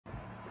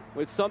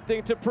with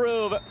something to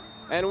prove,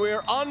 and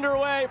we're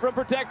underway from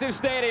Protective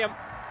Stadium.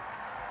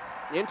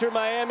 Inter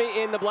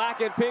Miami in the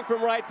black and pink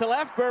from right to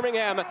left,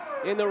 Birmingham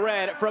in the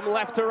red from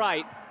left to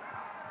right.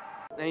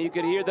 And you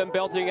could hear them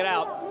belting it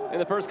out in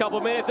the first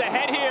couple minutes.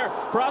 Ahead here,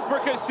 Prosper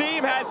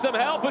Kasim has some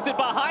help, puts it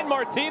behind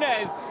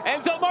Martinez.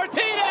 And so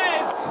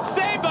Martinez,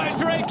 saved by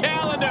Drake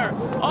Callender.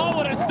 Oh,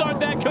 what a start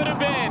that could have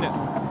been.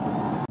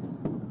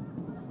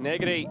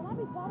 Negri,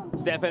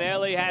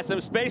 Stefanelli has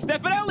some space.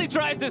 Stefanelli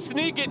tries to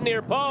sneak it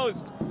near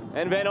post.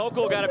 And Van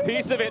Oekel got a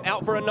piece of it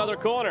out for another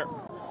corner.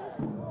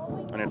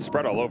 And it's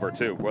spread all over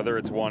too, whether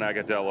it's Juan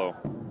Agudelo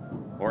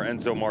or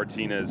Enzo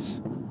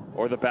Martinez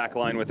or the back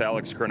line with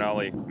Alex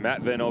Cronali,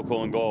 Matt Van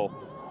Oekel in goal.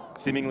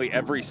 Seemingly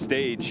every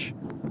stage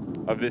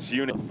of this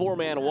unit. A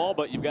four-man wall,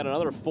 but you've got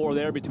another four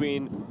there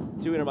between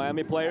two Inter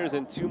Miami players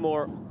and two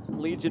more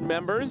Legion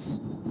members.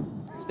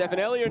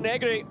 Stefanelli or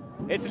Negri?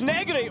 It's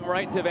Negri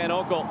right to Van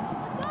Oekel.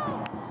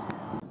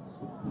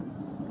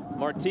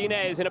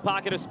 Martinez in a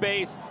pocket of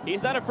space.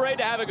 He's not afraid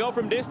to have a go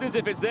from distance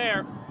if it's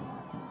there.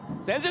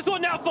 Sends this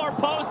one now far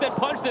post and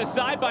punched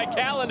aside by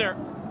Callender.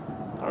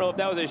 I don't know if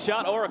that was a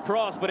shot or a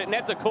cross, but it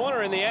nets a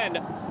corner in the end.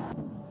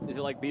 Is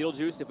it like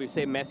Beetlejuice if we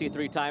say Messi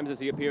 3 times does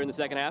he appear in the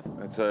second half?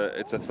 It's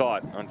a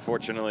thought.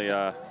 Unfortunately,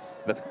 I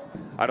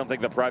don't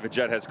think the private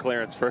jet has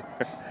clearance for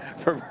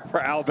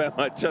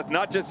Alabama.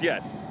 Not just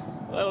yet.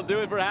 That'll do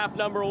it for half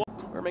number 1.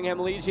 Birmingham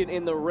Legion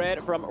in the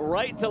red from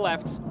right to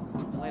left.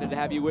 Delighted to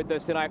have you with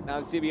us tonight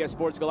on CBS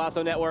Sports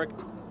Golazo Network.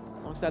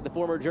 Alongside the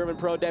former German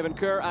pro Devin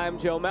Kerr, I'm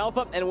Joe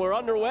Malfa, and we're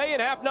underway in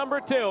half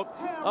number 2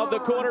 of the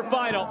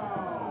quarterfinal.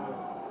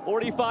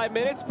 45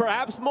 minutes,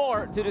 perhaps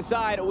more, to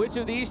decide which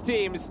of these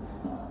teams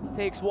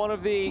takes one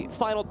of the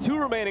final 2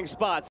 remaining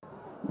spots.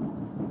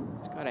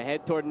 It's got to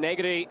head toward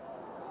Negri.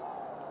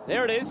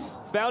 There it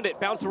is. Found it.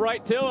 Bounced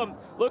right to him.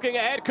 Looking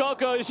ahead,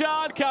 Coco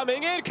Jean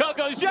coming in.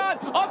 Coco Jean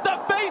off the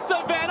face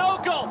of Van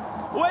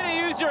Oekel. Way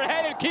to use your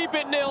head and keep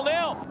it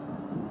 0-0.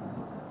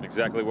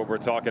 Exactly what we're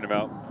talking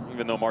about.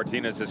 Even though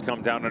Martinez has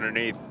come down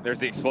underneath, there's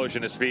the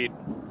explosion of speed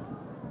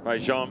by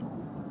Jean.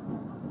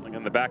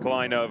 Again, the back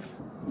line of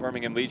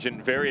Birmingham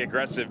Legion, very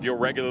aggressive. You'll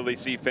regularly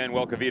see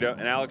Fanuel Cavita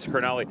and Alex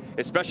Cronali,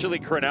 especially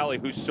Cronali,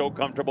 who's so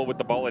comfortable with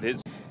the ball at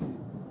his.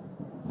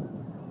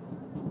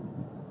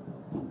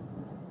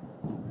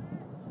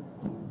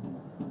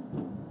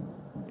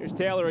 Here's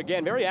Taylor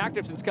again, very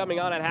active since coming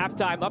on at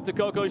halftime. Up to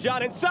Coco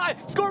Jean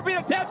inside, Scorpion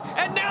attempt,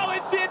 and now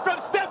it's in from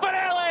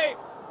Stefanelli.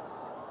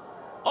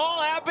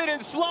 All happened in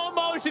slow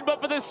motion, but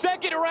for the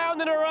second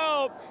round in a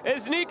row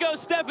is Nico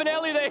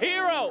Stefanelli the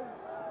hero.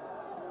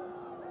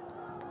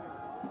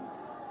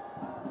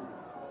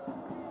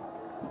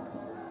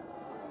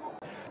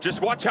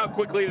 Just watch how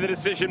quickly the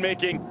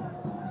decision-making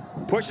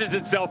pushes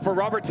itself for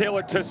Robert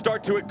Taylor to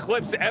start to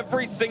eclipse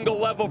every single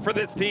level for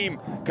this team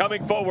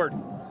coming forward.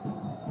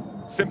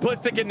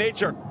 Simplistic in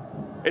nature.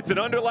 It's an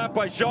underlap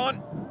by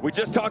Jean. We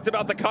just talked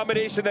about the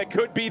combination that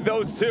could be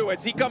those two.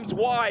 As he comes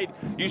wide,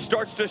 you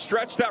start to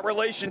stretch that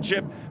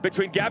relationship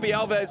between Gabby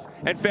Alves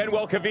and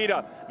Fanuel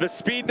Cavita. The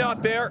speed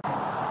not there.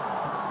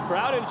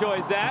 Crowd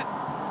enjoys that.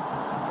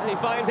 And he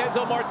finds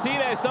Enzo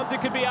Martinez. Something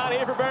could be on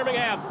here for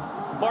Birmingham.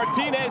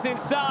 Martinez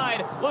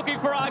inside, looking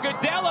for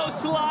Agudelo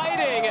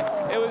sliding.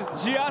 It was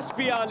just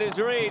beyond his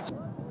reach.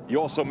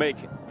 You also make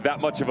that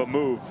much of a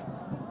move.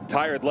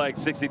 Tired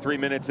legs, 63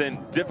 minutes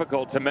in,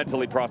 difficult to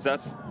mentally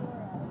process.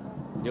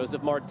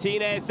 Joseph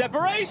Martinez,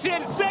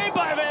 separation, saved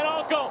by Van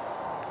Oekel.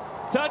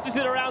 Touches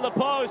it around the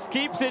post,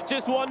 keeps it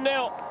just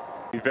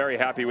 1-0. Be very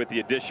happy with the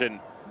addition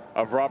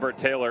of Robert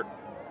Taylor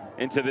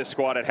into this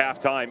squad at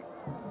halftime.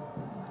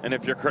 And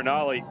if you're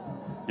Cronali,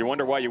 you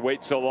wonder why you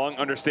wait so long.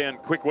 Understand,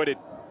 quick-witted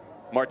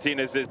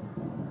Martinez is.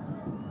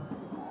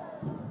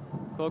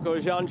 Coco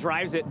Jean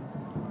drives it.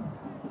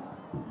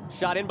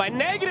 Shot in by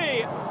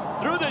Negri.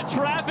 Through the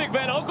traffic,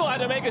 Van Oekel had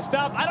to make a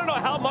stop. I don't know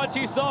how much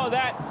he saw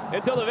that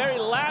until the very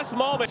last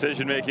moment.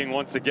 Decision-making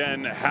once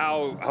again.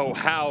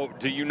 How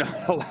do you not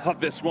allow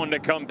this one to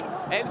come?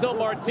 Enzo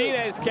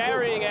Martinez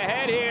carrying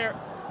ahead here.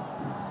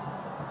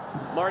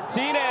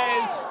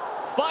 Martinez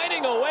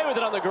fighting away with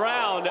it on the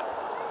ground.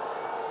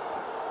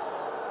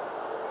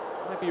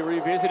 Might be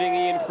revisiting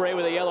Ian Frey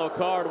with a yellow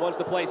card once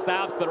the play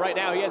stops, but right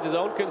now he has his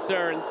own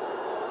concerns.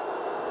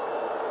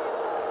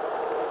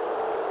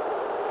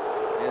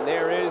 And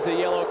there is a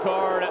yellow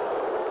card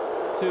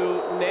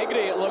to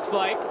Negri, it looks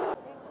like.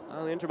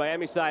 On the Inter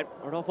Miami side,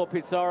 Rodolfo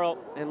Pizarro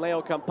and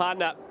Leo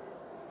Campana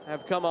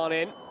have come on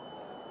in.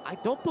 I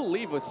don't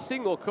believe a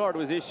single card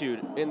was issued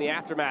in the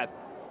aftermath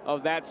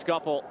of that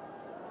scuffle.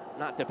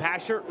 Not to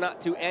Pasher, not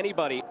to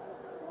anybody.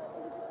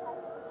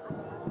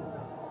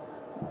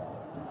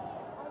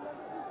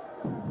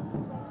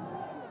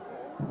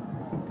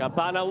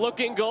 Campana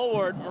looking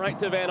goalward, right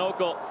to Van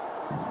Oekel.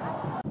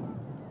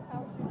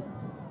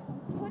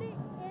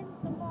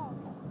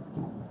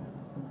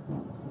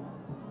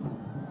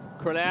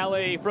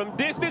 Cronali from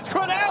distance,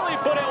 Cronali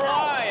put it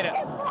wide.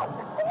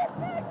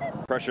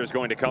 Pressure is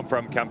going to come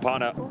from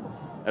Campana.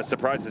 That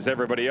surprises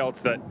everybody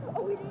else that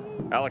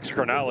Alex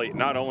Cronali,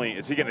 not only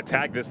is he going to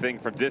tag this thing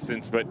from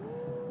distance, but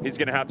He's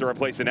going to have to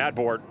replace an ad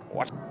board.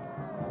 Watch.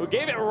 Who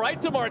gave it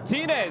right to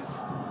Martinez.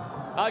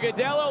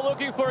 Agudelo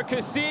looking for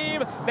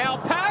Kasim. Now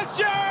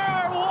Pasture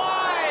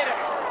wide.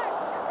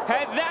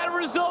 Had that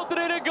resulted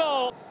in a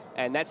goal.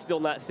 And that's still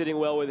not sitting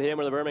well with him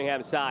or the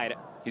Birmingham side.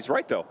 He's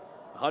right, though.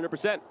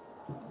 100%.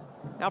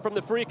 Now from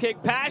the free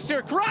kick,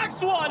 Pasture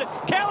cracks one.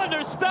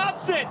 Callender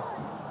stops it.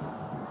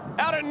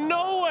 Out of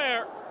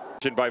nowhere.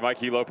 By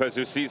Mikey Lopez,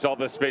 who sees all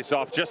the space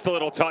off. Just a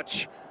little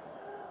touch.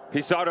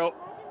 Pizarro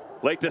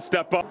late to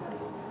step up.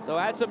 So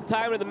add some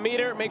time to the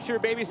meter. Make sure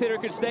babysitter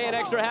could stay an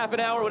extra half an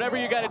hour, whatever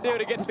you got to do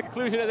to get to the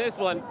conclusion of this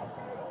one.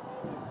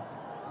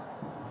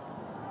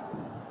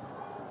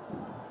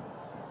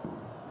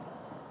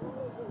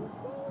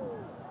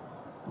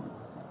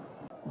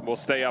 We'll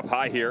stay up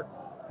high here,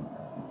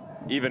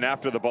 even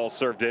after the ball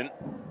served in.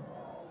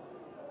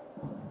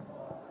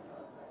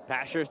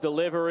 Pasture's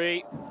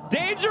delivery.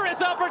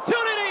 Dangerous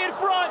opportunity in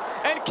front,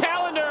 and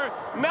Callender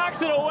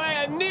knocks it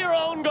away. A near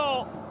own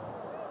goal.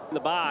 In the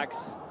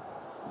box.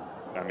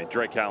 I mean,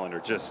 Drake Callender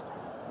just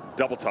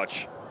double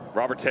touch.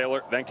 Robert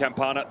Taylor, then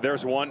Campana.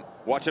 There's one.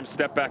 Watch him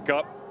step back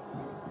up.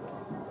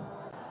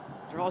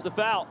 Draws the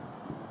foul.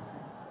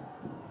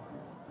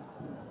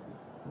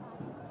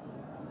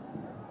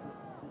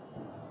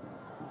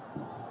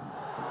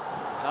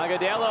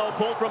 Agudelo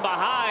pulled from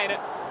behind.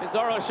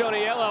 Pizarro shown a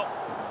yellow.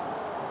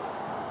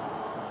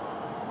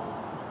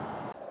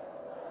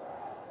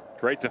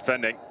 Great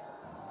defending.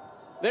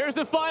 There's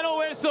the final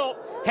whistle.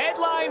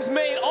 Headlines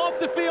made off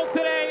the field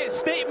today.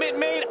 Statement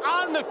made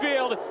on the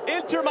field.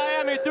 Inter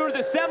Miami through the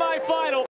semifinal.